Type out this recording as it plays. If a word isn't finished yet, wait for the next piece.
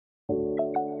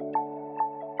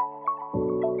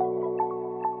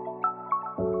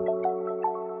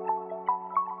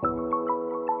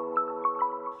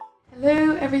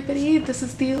everybody, this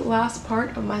is the last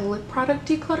part of my lip product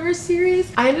declutter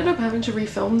series. I ended up having to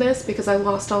refilm this because I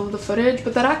lost all of the footage,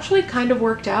 but that actually kind of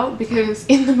worked out because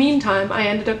in the meantime I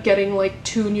ended up getting like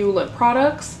 2 new lip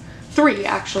products. 3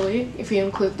 actually, if you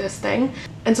include this thing.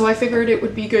 And so I figured it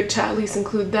would be good to at least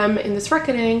include them in this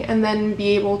reckoning and then be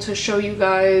able to show you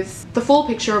guys the full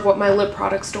picture of what my lip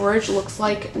product storage looks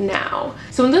like now.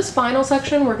 So in this final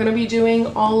section, we're going to be doing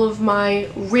all of my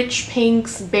rich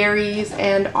pinks, berries,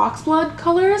 and oxblood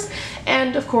colors,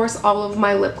 and of course all of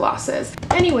my lip glosses.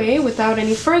 Anyway, without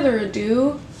any further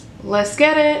ado, let's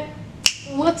get it.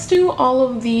 Let's do all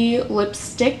of the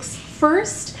lipsticks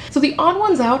first. So the odd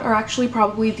ones out are actually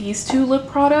probably these 2 lip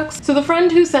products. So the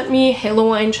friend who sent me Halo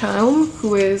Wine Charm,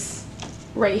 who is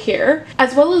right here,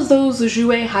 as well as those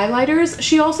Jouer highlighters,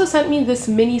 she also sent me this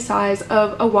mini size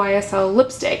of a YSL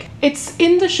lipstick. It's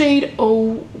in the shade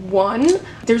 01.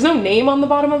 There's no name on the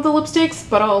bottom of the lipsticks,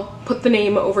 but I'll put the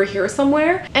name over here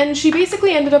somewhere. And she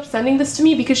basically ended up sending this to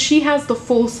me because she has the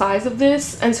full size of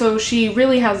this, and so she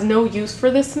really has no use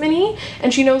for this mini,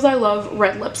 and she knows I love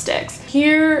red lipsticks.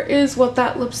 Here is what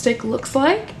that lipstick looks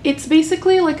like. It's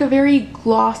basically like a very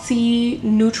glossy,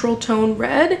 neutral tone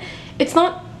red. It's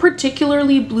not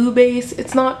particularly blue based,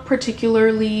 it's not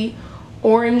particularly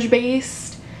orange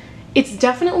based. It's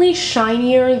definitely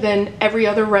shinier than every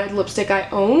other red lipstick I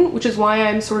own, which is why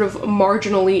I'm sort of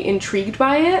marginally intrigued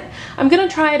by it. I'm gonna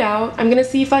try it out. I'm gonna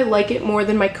see if I like it more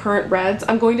than my current reds.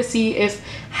 I'm going to see if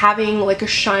having like a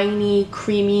shiny,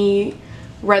 creamy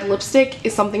red lipstick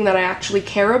is something that I actually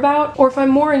care about, or if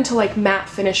I'm more into like matte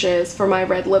finishes for my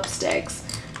red lipsticks.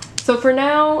 So for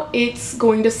now, it's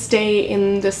going to stay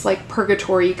in this like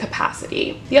purgatory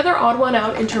capacity. The other odd one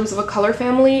out in terms of a color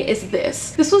family is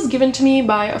this. This was given to me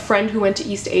by a friend who went to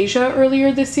East Asia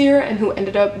earlier this year and who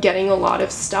ended up getting a lot of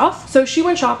stuff. So she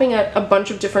went shopping at a bunch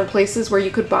of different places where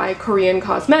you could buy Korean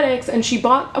cosmetics, and she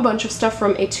bought a bunch of stuff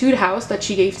from Etude House that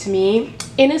she gave to me,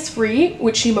 Innisfree,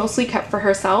 which she mostly kept for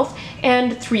herself,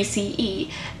 and 3CE.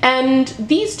 And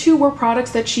these 2 were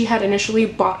products that she had initially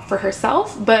bought for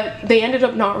herself, but they ended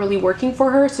up not really working for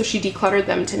her, so she decluttered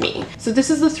them to me. So this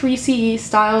is the 3CE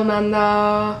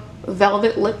Stylenanda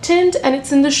Velvet Lip Tint, and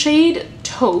it's in the shade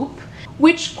Taupe,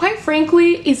 which quite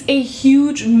frankly is a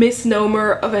huge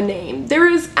misnomer of a name. There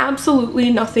is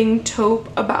absolutely nothing taupe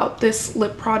about this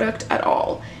lip product at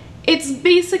all. It's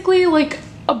basically like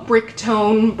a brick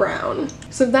tone brown.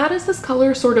 So that is this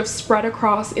color sort of spread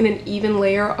across in an even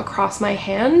layer across my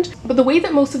hand. But the way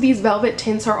that most of these velvet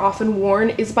tints are often worn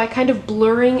is by kind of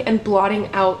blurring and blotting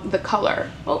out the color.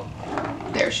 Oh,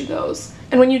 there she goes.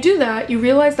 And when you do that, you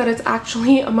realize that it's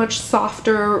actually a much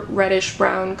softer reddish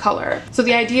brown color. So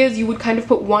the idea is you would kind of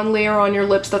put one layer on your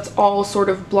lips that's all sort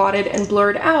of blotted and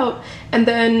blurred out, and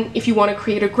then if you want to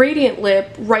create a gradient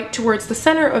lip right towards the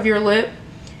center of your lip,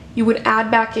 you would add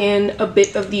back in a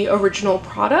bit of the original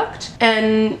product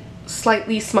and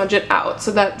slightly smudge it out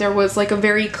so that there was like a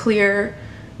very clear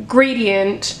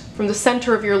gradient from the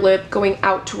center of your lip going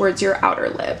out towards your outer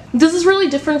lip. This is really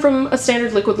different from a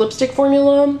standard liquid lipstick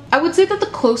formula. I would say that the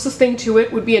closest thing to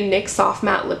it would be a NYX Soft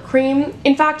Matte Lip Cream.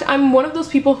 In fact, I'm one of those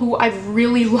people who I've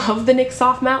really loved the NYX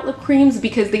Soft Matte Lip Creams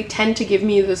because they tend to give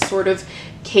me this sort of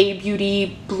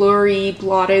K-beauty, blurry,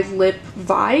 blotted lip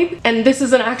vibe. And this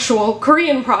is an actual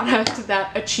Korean product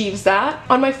that achieves that.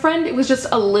 On my friend, it was just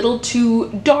a little too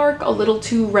dark, a little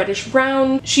too reddish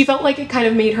brown. She felt like it kind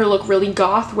of made her look really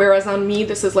goth, whereas on me,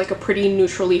 this is like a pretty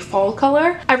neutrally fall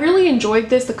color. I really enjoyed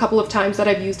this the couple of times that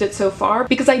I've used it so far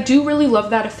because I do really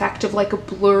love that effect of like a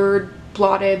blurred,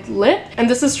 blotted lip. And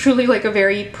this is truly like a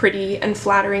very pretty and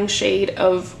flattering shade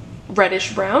of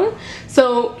reddish brown,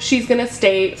 so she's gonna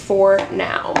stay for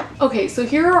now. Okay, so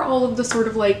here are all of the sort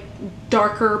of like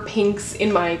darker pinks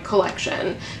in my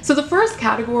collection. So the first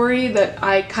category that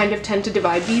I kind of tend to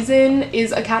divide these in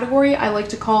is a category I like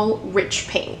to call rich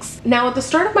pinks. Now at the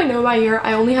start of my no buy year,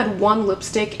 I only had 1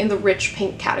 lipstick in the rich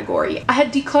pink category. I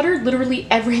had decluttered literally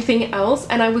everything else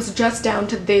and I was just down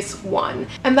to this one,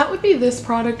 and that would be this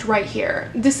product right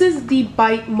here. This is the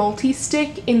Bite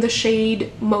Multistick in the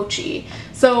shade Mochi.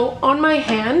 So on my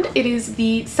hand, it is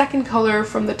the second color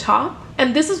from the top.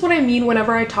 And this is what I mean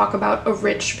whenever I talk about a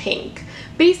rich pink.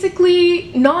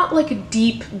 Basically, not like a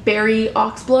deep berry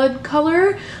oxblood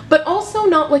color, but also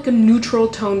not like a neutral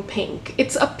tone pink.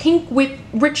 It's a pink with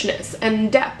richness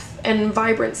and depth and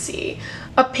vibrancy.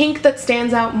 A pink that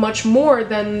stands out much more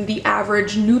than the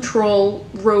average neutral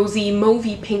rosy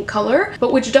mauvey pink color,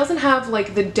 but which doesn't have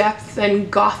like the depth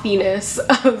and gothiness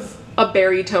of a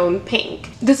berry tone pink.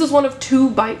 This is one of 2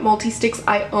 Bite Multisticks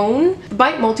I own. The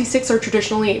Bite Multisticks are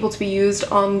traditionally able to be used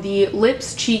on the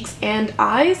lips, cheeks, and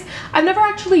eyes. I've never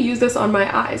actually used this on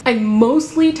my eyes. I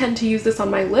mostly tend to use this on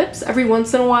my lips. Every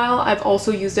once in a while, I've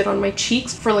also used it on my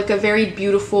cheeks for like a very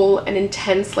beautiful and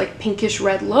intense like pinkish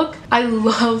red look. I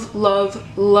love,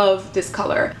 love, love this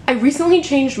color. I recently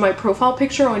changed my profile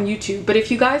picture on YouTube, but if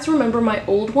you guys remember my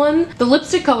old one, the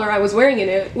lipstick color I was wearing in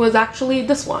it was actually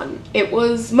this one. It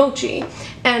was Mochi.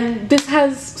 And this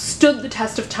has stood the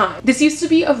test of time. This used to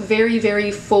be a very,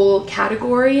 very full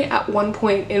category at one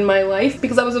point in my life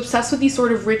because I was obsessed with these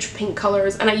sort of rich pink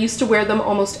colors and I used to wear them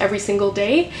almost every single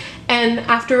day. And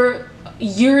after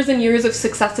years and years of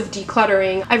successive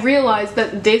decluttering, I realized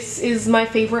that this is my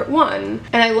favorite one.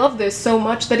 And I love this so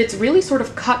much that it's really sort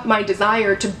of cut my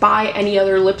desire to buy any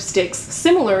other lipsticks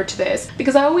similar to this,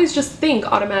 because I always just think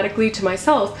automatically to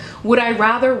myself, would I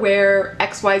rather wear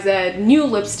XYZ new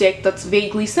lipstick that's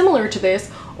vaguely similar to this,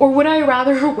 or would I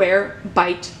rather wear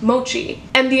Bite Mochi?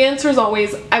 And the answer is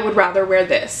always, I would rather wear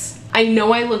this. I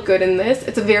know I look good in this.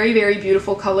 It's a very, very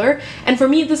beautiful color. And for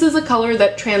me, this is a color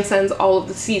that transcends all of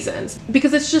the seasons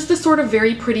because it's just this sort of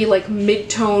very pretty like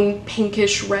mid-tone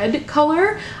pinkish red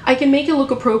color. I can make it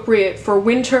look appropriate for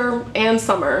winter and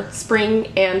summer,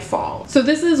 spring and fall. So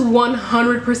this is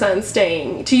 100%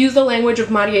 staying. To use the language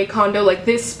of Marie Kondo, like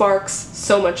this sparks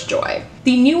so much joy.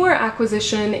 The newer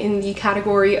acquisition in the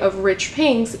category of rich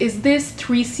pinks is this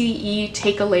 3CE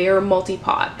Take a Layer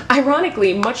Multipot.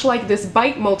 Ironically, much like this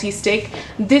Bite Multistick,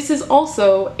 this is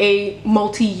also a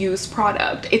multi-use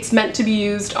product. It's meant to be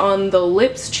used on the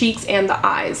lips, cheeks, and the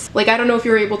eyes. Like, I don't know if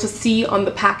you're able to see on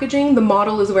the packaging, the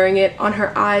model is wearing it on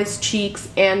her eyes, cheeks,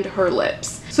 and her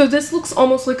lips. So this looks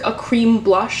almost like a cream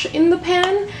blush in the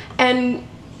pan, and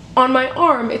on my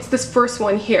arm, it's this first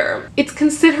one here. It's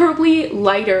considerably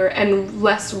lighter and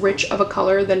less rich of a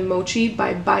color than Mochi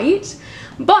by Bite,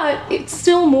 but it's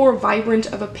still more vibrant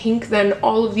of a pink than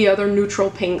all of the other neutral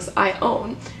pinks I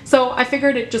own. So I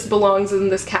figured it just belongs in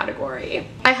this category.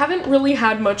 I haven't really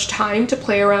had much time to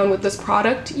play around with this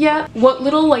product yet. What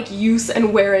little like use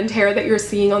and wear and tear that you're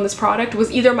seeing on this product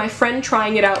was either my friend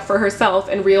trying it out for herself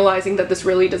and realizing that this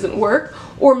really doesn't work,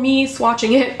 or me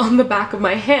swatching it on the back of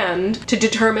my hand to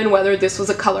determine whether this was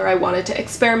a color I wanted to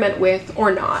experiment with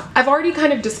or not. I've already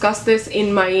kind of discussed this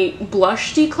in my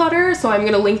blush declutter, so I'm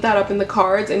gonna link that up in the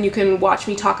cards and you can watch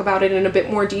me talk about it in a bit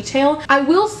more detail. I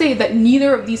will say that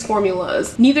neither of these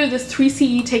formulas, neither this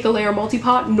 3CE Take a Layer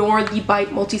Multipot nor the Bite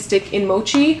Multistick in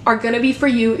Mochi, are gonna be for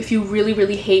you if you really,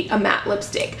 really hate a matte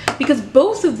lipstick, because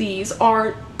both of these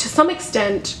are, to some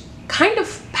extent, kind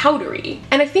of powdery.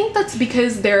 And I think that's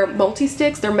because they're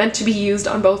multi-sticks. They're meant to be used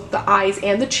on both the eyes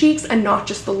and the cheeks and not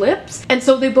just the lips. And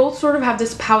so they both sort of have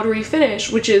this powdery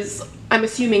finish, which is, I'm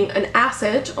assuming, an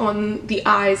asset on the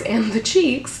eyes and the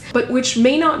cheeks, but which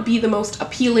may not be the most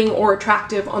appealing or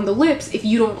attractive on the lips if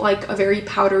you don't like a very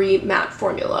powdery matte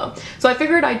formula. So I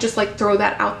figured I'd just like throw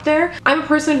that out there. I'm a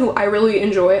person who I really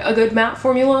enjoy a good matte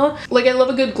formula. Like, I love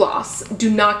a good gloss, do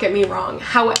not get me wrong.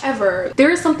 However, there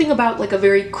is something about like a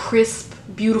very crisp,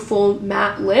 beautiful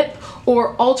matte lip,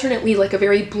 or alternately like a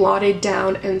very blotted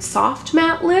down and soft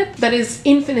matte lip that is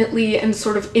infinitely and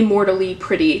sort of immortally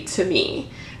pretty to me.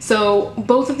 So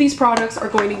both of these products are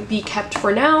going to be kept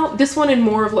for now. This one in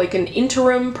more of like an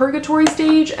interim purgatory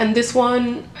stage, and this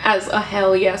one as a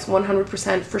hell yes,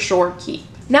 100% for sure keep.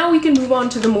 Now we can move on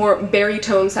to the more berry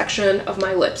tone section of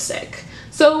my lipstick.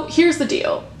 So here's the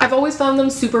deal. I've always found them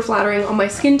super flattering on my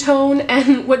skin tone,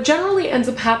 and what generally ends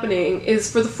up happening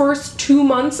is for the first 2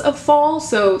 months of fall,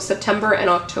 so September and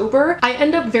October, I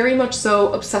end up very much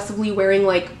so obsessively wearing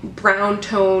like brown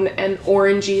tone and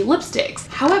orangey lipsticks.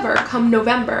 However, come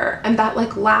November and that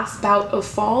like last bout of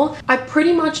fall, I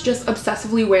pretty much just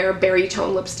obsessively wear berry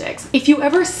tone lipsticks. If you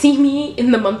ever see me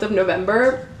in the month of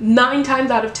November, 9 times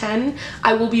out of 10,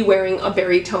 I will be wearing a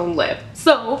berry tone lip.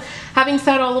 So having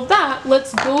said all of that,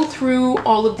 let's go through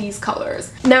all of these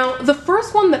colors. Now, the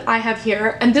first one that I have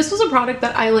here, and this was a product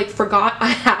that I like forgot I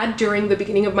had during the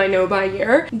beginning of my no-buy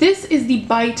year. This is the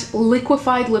Bite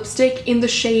Liquefied lipstick in the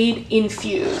shade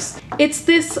Infuse. It's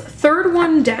this third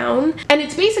one down, and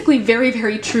it's basically very,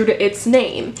 very true to its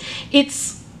name.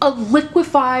 It's a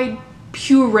liquefied,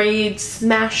 pureed,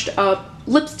 smashed up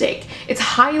lipstick. It's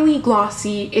highly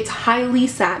glossy, it's highly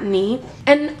satiny,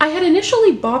 and I had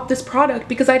initially bought this product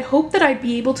because I'd hoped that I'd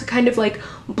be able to kind of like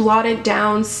blot it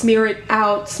down, smear it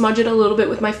out, smudge it a little bit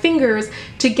with my fingers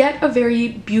to get a very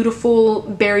beautiful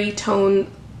berry tone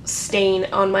stain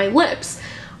on my lips.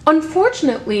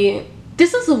 Unfortunately,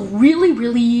 this is a really,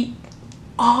 really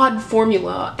odd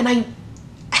formula, and I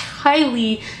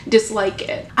highly dislike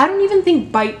it. I don't even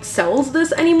think Bite sells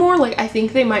this anymore. Like, I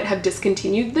think they might have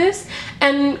discontinued this,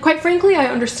 and quite frankly I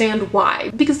understand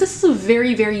why, because this is a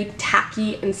very, very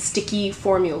tacky and sticky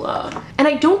formula. And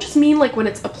I don't just mean like when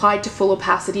it's applied to full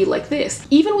opacity like this.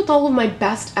 Even with all of my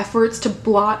best efforts to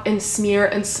blot and smear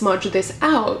and smudge this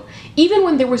out, even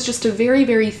when there was just a very,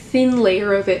 very thin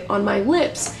layer of it on my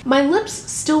lips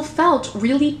still felt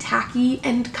really tacky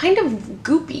and kind of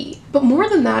goopy. But more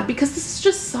than that, because this is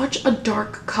just such a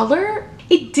dark color,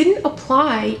 it didn't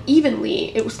apply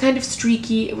evenly. It was kind of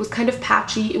streaky, it was kind of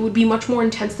patchy, it would be much more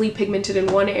intensely pigmented in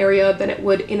one area than it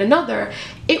would in another.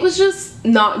 It was just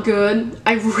not good.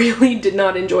 I really did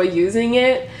not enjoy using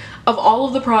it. Of all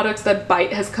of the products that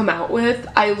Bite has come out with,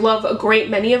 I love a great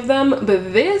many of them,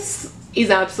 but this is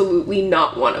absolutely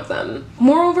not one of them.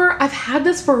 Moreover, I've had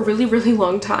this for a really, really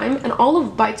long time, and all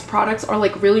of Bite's products are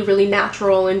like really, really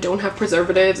natural and don't have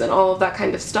preservatives and all of that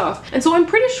kind of stuff. And so I'm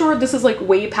pretty sure this is like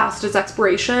way past its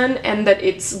expiration and that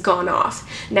it's gone off.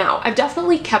 Now, I've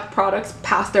definitely kept products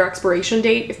past their expiration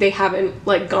date if they haven't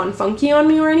like gone funky on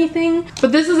me or anything,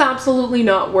 but this is absolutely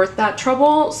not worth that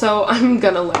trouble, so I'm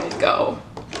gonna let it go.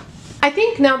 I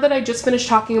think now that I just finished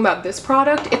talking about this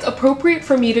product, it's appropriate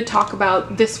for me to talk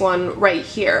about this one right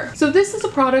here. So this is a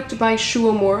product by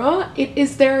Uemura. It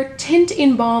is their Tint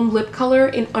in Balm lip color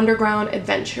in Underground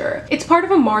Adventure. It's part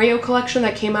of a Mario collection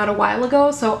that came out a while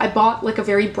ago, so I bought like a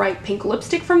very bright pink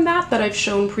lipstick from that I've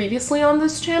shown previously on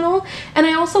this channel, and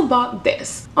I also bought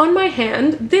this. On my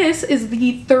hand, this is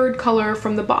the third color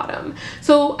from the bottom.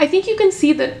 So I think you can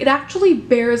see that it actually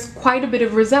bears quite a bit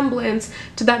of resemblance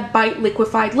to that Bite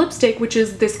Liquefied lipstick, which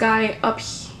is this guy up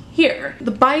here.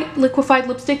 The Bite Liquefied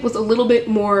lipstick was a little bit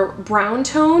more brown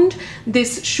toned.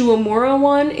 This Uemura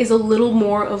one is a little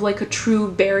more of like a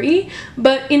true berry,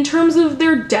 but in terms of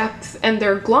their depth and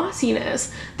their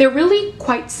glossiness, they're really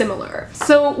quite similar.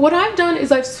 So what I've done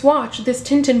is I've swatched this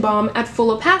Tint in Balm at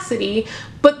full opacity,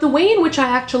 but the way in which I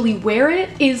actually wear it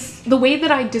is the way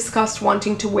that I discussed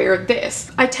wanting to wear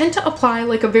this. I tend to apply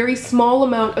like a very small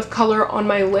amount of color on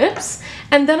my lips,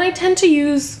 and then I tend to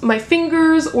use my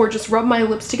fingers or just rub my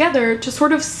lips together to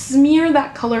sort of smear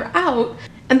that color out,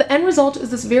 and the end result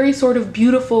is this very sort of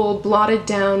beautiful blotted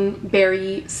down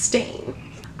berry stain.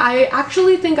 I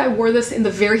actually think I wore this in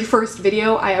the very first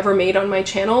video I ever made on my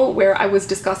channel where I was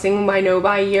discussing my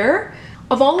no-buy year.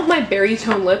 Of all of my berry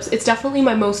tone lips, it's definitely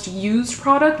my most used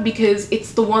product because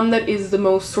it's the one that is the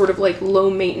most sort of like low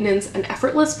maintenance and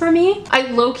effortless for me.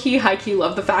 I low-key, high-key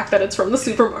love the fact that it's from the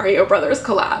Super Mario Brothers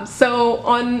collab. So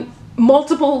on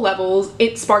multiple levels,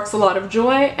 it sparks a lot of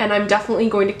joy, and I'm definitely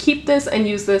going to keep this and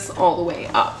use this all the way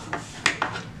up.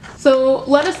 So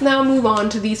let us now move on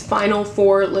to these final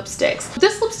 4 lipsticks.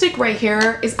 This lipstick right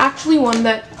here is actually one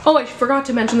that, oh, I forgot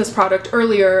to mention this product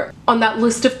earlier on that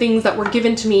list of things that were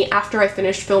given to me after I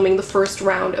finished filming the first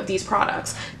round of these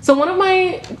products. So one of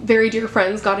my very dear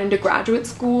friends got into graduate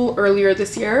school earlier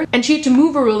this year, and she had to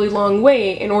move a really long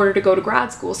way in order to go to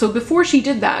grad school. So before she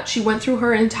did that, she went through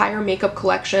her entire makeup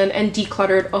collection and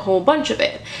decluttered a whole bunch of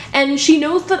it. And she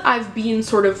knows that I've been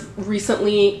sort of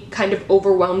recently kind of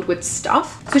overwhelmed with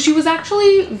stuff. So she was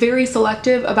actually very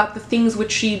selective about the things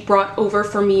which she brought over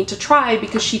for me to try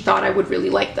because she thought I would really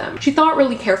like them. She thought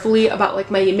really carefully about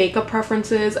like my makeup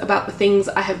preferences, about the things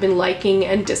I have been liking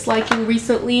and disliking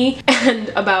recently, and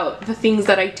about the things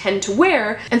that I tend to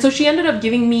wear. And so she ended up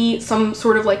giving me some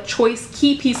sort of like choice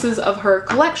key pieces of her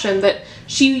collection that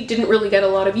she didn't really get a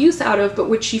lot of use out of, but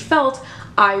which she felt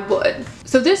I would.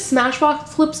 So this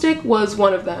Smashbox lipstick was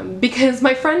one of them because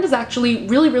my friend is actually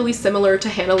really, really similar to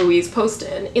Hannah Louise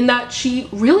Poston in that she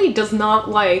really does not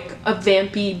like a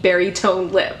vampy berry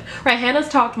toned lip, right? Hannah's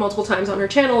talked multiple times on her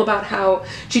channel about how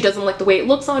she doesn't like the way it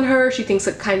looks on her. She thinks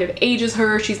it kind of ages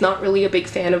her. She's not really a big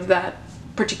fan of that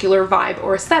particular vibe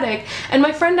or aesthetic, and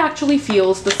my friend actually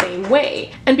feels the same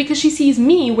way. And because she sees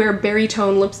me wear berry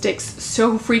tone lipsticks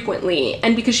so frequently,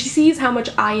 and because she sees how much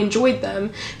I enjoyed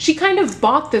them, she kind of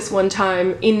bought this one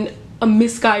time in a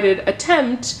misguided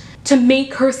attempt to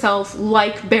make herself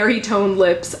like berry tone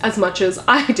lips as much as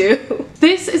I do.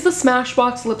 This is the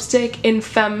Smashbox lipstick in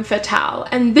Femme Fatale,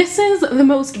 and this is the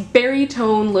most berry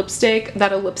tone lipstick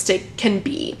that a lipstick can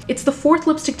be. It's the 4th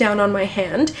lipstick down on my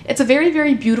hand. It's a very,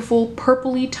 very beautiful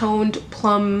purpley toned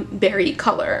plum berry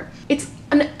color. It's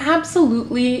an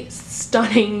absolutely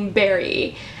stunning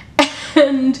berry,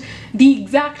 and the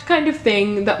exact kind of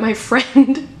thing that my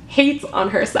friend hates on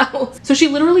herself. So she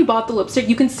literally bought the lipstick.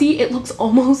 You can see it looks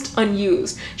almost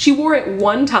unused. She wore it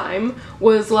one time,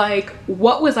 was like,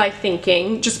 what was I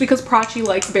thinking? Just because Prachi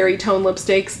likes berry tone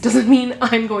lipsticks doesn't mean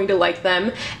I'm going to like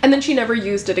them. And then she never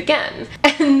used it again.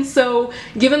 And so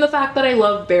given the fact that I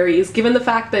love berries, given the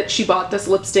fact that she bought this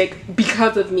lipstick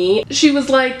because of me, she was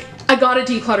like, I gotta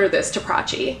declutter this to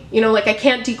Prachi. You know, like I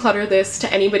can't declutter this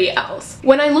to anybody else.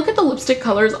 When I look at the lipstick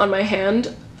colors on my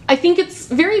hand, I think it's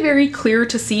very, very clear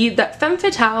to see that Femme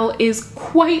Fatale is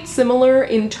quite similar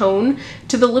in tone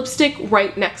to the lipstick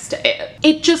right next to it.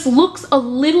 It just looks a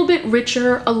little bit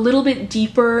richer, a little bit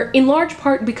deeper, in large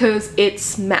part because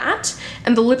it's matte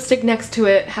and the lipstick next to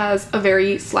it has a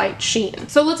very slight sheen.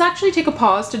 So let's actually take a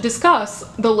pause to discuss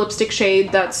the lipstick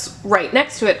shade that's right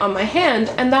next to it on my hand,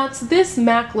 and that's this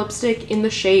MAC lipstick in the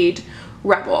shade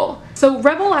Rebel. So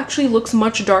Rebel actually looks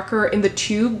much darker in the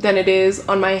tube than it is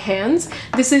on my hands.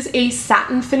 This is a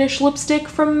satin finish lipstick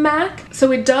from MAC,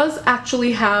 so it does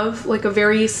actually have like a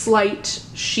very slight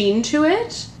sheen to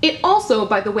it. It also,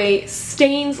 by the way,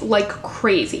 stains like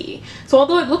crazy. So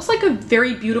although it looks like a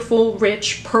very beautiful,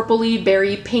 rich, purpley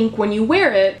berry pink when you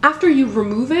wear it, after you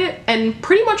remove it, and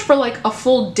pretty much for like a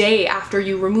full day after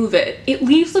you remove it, it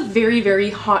leaves a very, very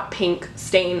hot pink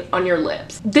stain on your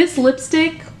lips. This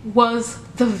lipstick was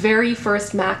the very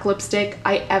first MAC lipstick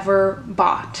I ever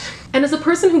bought. And as a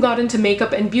person who got into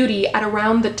makeup and beauty at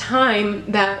around the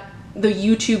time that the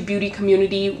YouTube beauty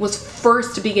community was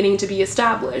first beginning to be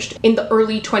established in the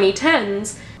early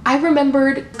 2010s, I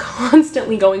remembered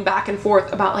constantly going back and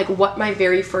forth about like what my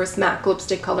very first MAC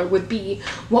lipstick color would be.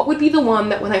 What would be the one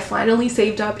that when I finally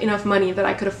saved up enough money that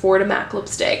I could afford a MAC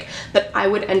lipstick that I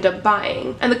would end up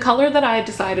buying. And the color that I had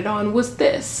decided on was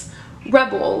this,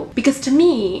 Rebel, because to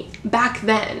me, back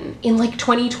then, in like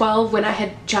 2012 when I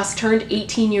had just turned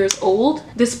 18 years old,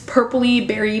 this purpley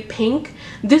berry pink,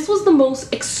 this was the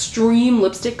most extreme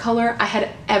lipstick color I had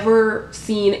ever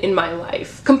seen in my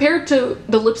life. Compared to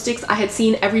the lipsticks I had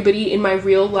seen everybody in my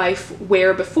real life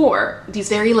wear before, these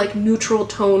very like neutral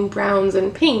tone browns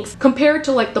and pinks, compared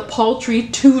to like the paltry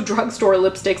 2 drugstore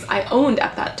lipsticks I owned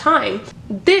at that time,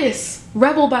 this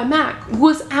Rebel by MAC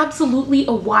was absolutely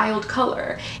a wild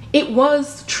color. It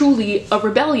was truly a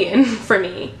rebellion for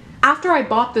me. After I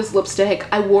bought this lipstick,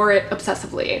 I wore it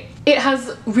obsessively. It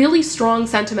has really strong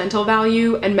sentimental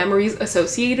value and memories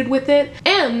associated with it,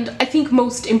 and I think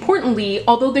most importantly,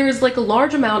 although there is like a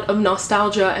large amount of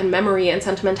nostalgia and memory and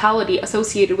sentimentality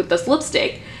associated with this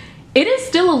lipstick, it is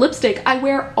still a lipstick I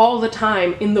wear all the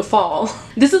time in the fall.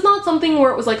 This is not something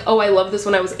where it was like, oh, I love this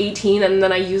when I was 18 and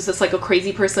then I used this like a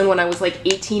crazy person when I was like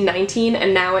 18, 19,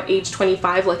 and now at age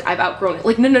 25, like I've outgrown it.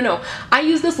 Like, no, no, no. I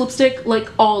use this lipstick like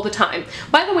all the time.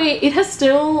 By the way, it has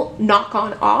still not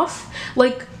gone off.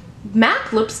 Like, MAC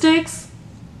lipsticks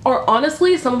are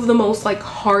honestly some of the most like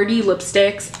hardy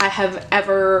lipsticks I have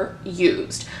ever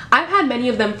used. I've had many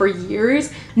of them for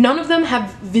years. None of them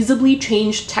have visibly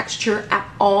changed texture at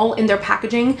all in their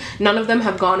packaging. None of them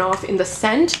have gone off in the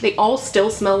scent. They all still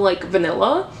smell like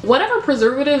vanilla. Whatever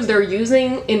preservatives they're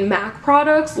using in MAC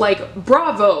products, like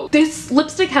bravo. This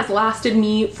lipstick has lasted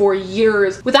me for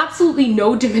years with absolutely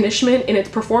no diminishment in its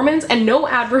performance and no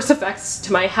adverse effects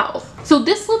to my health. So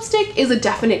this lipstick is a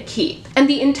definite keep. And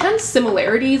the intense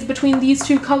similarities between these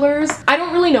two colors, I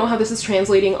don't really know how this is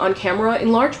translating on camera,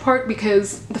 in large part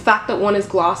because the fact that one is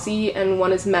glossy and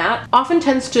one is matte often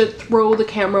tends to throw the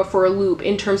camera for a loop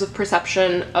in terms of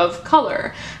perception of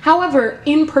color. However,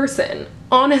 in person,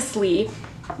 honestly,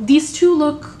 these two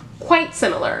look quite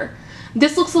similar.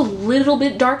 This looks a little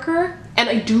bit darker, and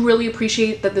I do really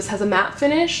appreciate that this has a matte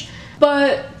finish,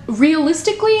 but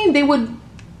realistically, they would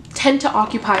tend to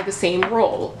occupy the same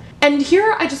role. And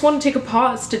here I just want to take a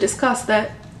pause to discuss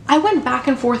that I went back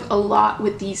and forth a lot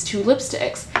with these two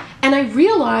lipsticks, and I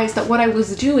realized that what I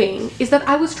was doing is that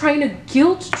I was trying to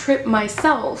guilt trip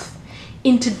myself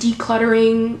into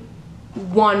decluttering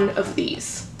one of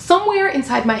these. Somewhere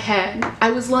inside my head,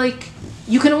 I was like,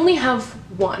 you can only have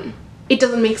one. It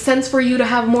doesn't make sense for you to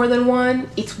have more than one.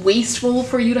 It's wasteful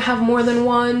for you to have more than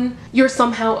one. You're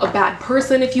somehow a bad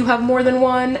person if you have more than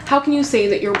one. How can you say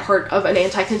that you're part of an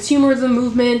anti-consumerism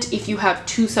movement if you have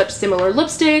two such similar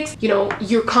lipsticks? You know,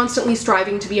 you're constantly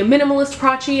striving to be a minimalist,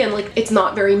 Prachi, and like, it's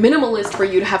not very minimalist for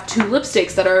you to have two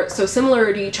lipsticks that are so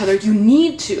similar to each other. You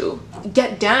need to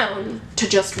get down to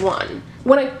just one.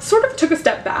 When I sort of took a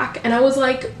step back and I was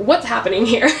like, what's happening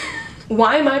here?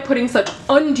 Why am I putting such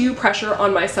undue pressure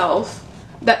on myself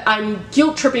that I'm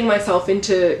guilt tripping myself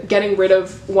into getting rid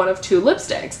of one of two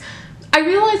lipsticks? I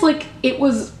realized like it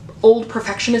was old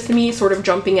perfectionist me sort of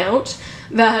jumping out,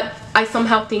 that I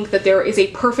somehow think that there is a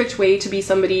perfect way to be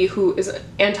somebody who is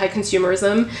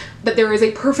anti-consumerism, that there is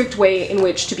a perfect way in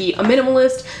which to be a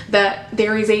minimalist, that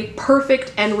there is a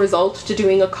perfect end result to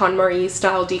doing a KonMari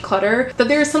style declutter, that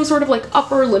there is some sort of like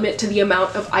upper limit to the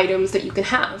amount of items that you can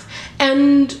have.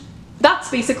 And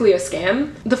that's basically a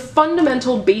scam. The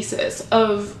fundamental basis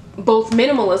of both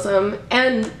minimalism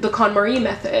and the KonMari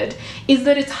method is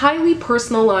that it's highly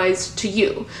personalized to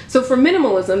you. So for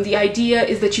minimalism, the idea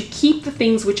is that you keep the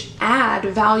things which add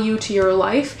value to your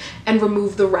life and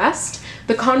remove the rest.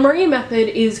 The KonMari method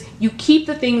is you keep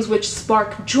the things which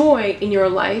spark joy in your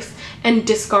life and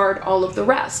discard all of the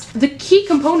rest. The key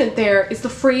component there is the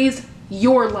phrase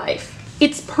your life.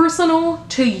 It's personal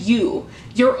to you.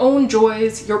 Your own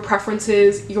joys, your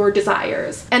preferences, your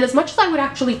desires. And as much as I would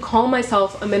actually call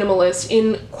myself a minimalist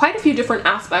in quite a few different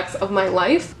aspects of my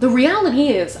life, the reality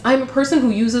is I'm a person who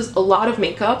uses a lot of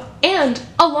makeup and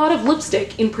a lot of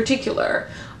lipstick in particular.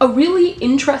 A really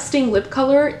interesting lip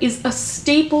color is a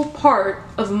staple part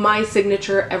of my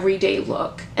signature everyday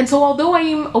look. And so although I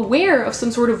am aware of some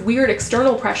sort of weird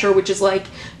external pressure, which is like,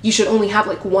 you should only have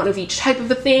like one of each type of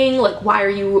a thing, like why are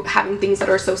you having things that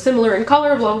are so similar in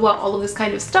color, blah, blah, blah, all of this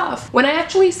kind of stuff. When I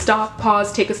actually stop,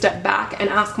 pause, take a step back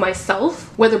and ask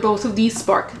myself whether both of these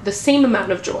spark the same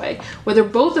amount of joy, whether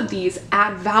both of these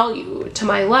add value to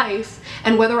my life,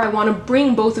 and whether I want to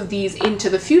bring both of these into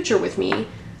the future with me,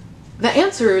 the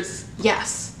answer is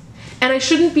yes. And I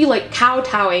shouldn't be like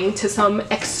kowtowing to some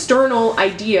external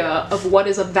idea of what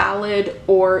is a valid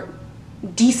or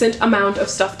decent amount of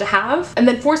stuff to have, and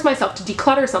then force myself to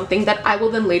declutter something that I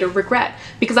will then later regret,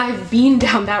 because I have been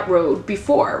down that road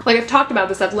before. Like I've talked about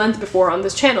this at length before on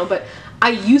this channel, but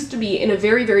I used to be in a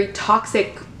very, very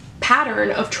toxic pattern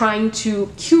of trying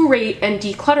to curate and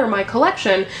declutter my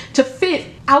collection to fit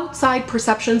outside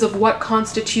perceptions of what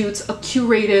constitutes a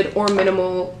curated or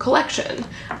minimal collection.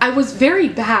 I was very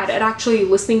bad at actually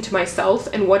listening to myself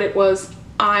and what it was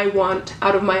I want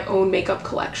out of my own makeup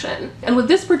collection. And with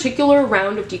this particular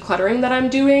round of decluttering that I'm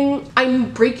doing,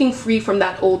 I'm breaking free from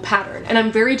that old pattern, and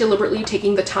I'm very deliberately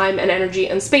taking the time and energy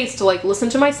and space to like listen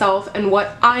to myself and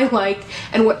what I like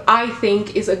and what I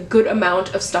think is a good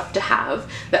amount of stuff to have,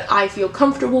 that I feel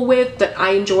comfortable with, that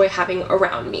I enjoy having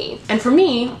around me. And for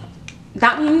me,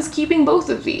 that means keeping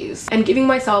both of these and giving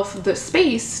myself the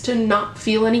space to not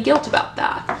feel any guilt about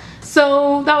that.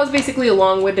 So that was basically a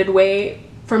long-winded way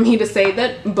for me to say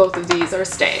that both of these are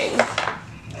staying.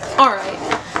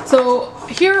 Alright, so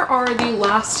here are the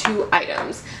last two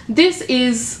items. This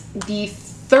is the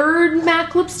third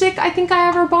MAC lipstick I think I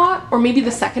ever bought, or maybe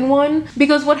the second one,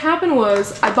 because what happened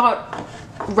was I bought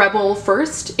Rebel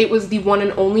first. It was the one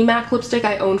and only MAC lipstick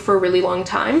I owned for a really long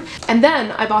time. And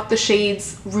then I bought the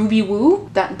shades Ruby Woo,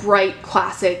 that bright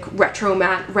classic retro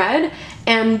matte red,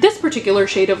 and this particular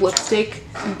shade of lipstick,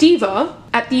 Diva,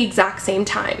 at the exact same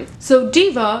time. So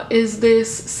Diva is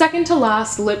this second to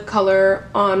last lip color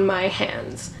on my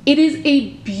hands. It is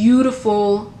a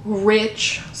beautiful,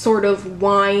 rich, sort of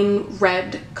wine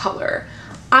red color.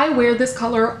 I wear this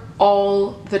color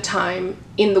all the time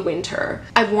in the winter.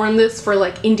 I've worn this for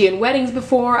like Indian weddings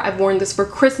before, I've worn this for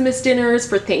Christmas dinners,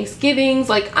 for Thanksgivings,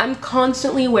 like I'm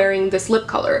constantly wearing this lip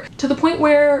color, to the point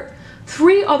where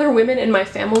 3 other women in my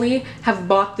family have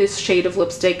bought this shade of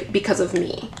lipstick because of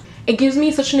me. It gives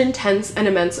me such an intense and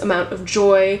immense amount of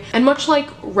joy, and much like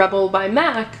Rebel by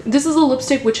MAC, this is a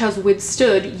lipstick which has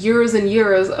withstood years and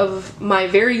years of my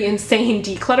very insane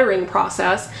decluttering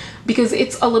process, because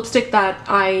it's a lipstick that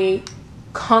I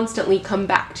constantly come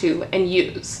back to and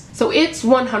use. So it's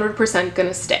 100%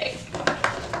 gonna stay.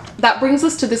 That brings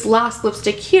us to this last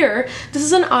lipstick here. This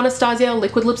is an Anastasia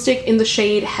liquid lipstick in the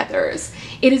shade Heathers.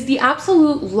 It is the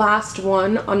absolute last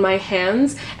one on my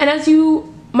hands, and as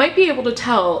you might be able to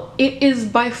tell, it is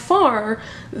by far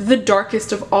the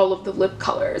darkest of all of the lip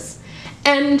colors.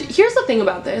 And here's the thing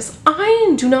about this,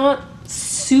 I do not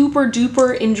super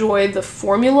duper enjoy the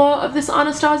formula of this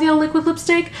Anastasia liquid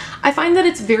lipstick. I find that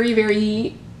it's very,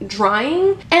 very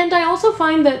drying, and I also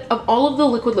find that of all of the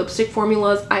liquid lipstick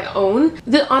formulas I own,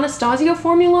 the Anastasia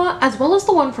formula, as well as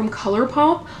the one from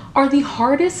ColourPop, are the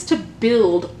hardest to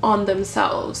build on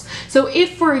themselves. So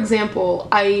if, for example,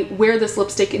 I wear this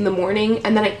lipstick in the morning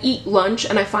and then I eat lunch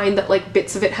and I find that like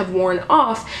bits of it have worn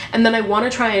off, and then I want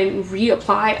to try and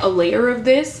reapply a layer of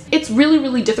this, it's really,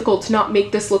 really difficult to not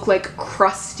make this look like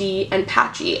crusty and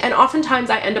patchy. And oftentimes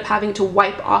I end up having to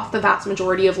wipe off the vast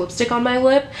majority of lipstick on my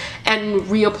lip and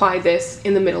reapply this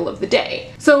in the middle of the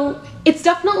day. So it's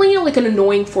definitely like an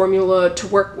annoying formula to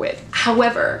work with.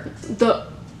 However, the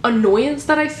annoyance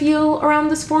that I feel around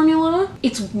this formula,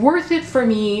 it's worth it for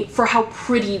me for how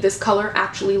pretty this color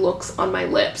actually looks on my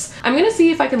lips. I'm gonna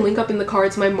see if I can link up in the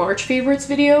cards my March favorites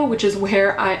video, which is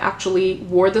where I actually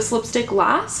wore this lipstick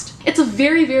last. It's a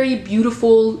very, very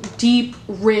beautiful, deep,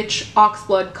 rich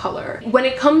oxblood color. When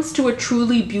it comes to a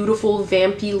truly beautiful,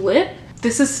 vampy lip,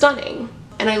 this is stunning.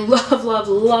 And I love, love,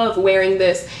 love wearing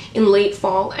this in late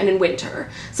fall and in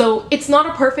winter. So it's not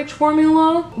a perfect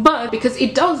formula, but because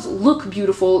it does look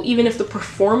beautiful, even if the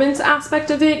performance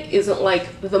aspect of it isn't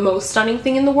like the most stunning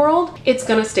thing in the world, it's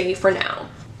gonna stay for now.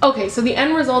 Okay, so the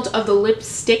end result of the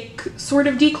lipstick sort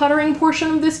of decluttering portion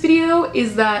of this video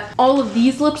is that all of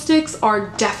these lipsticks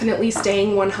are definitely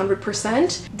staying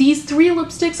 100%. These 3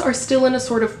 lipsticks are still in a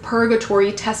sort of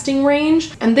purgatory testing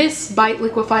range, and this Bite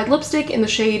Liquefied lipstick in the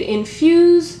shade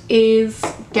Infuse is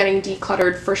getting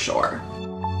decluttered for sure.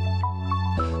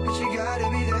 But you gotta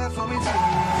be there for me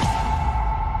too.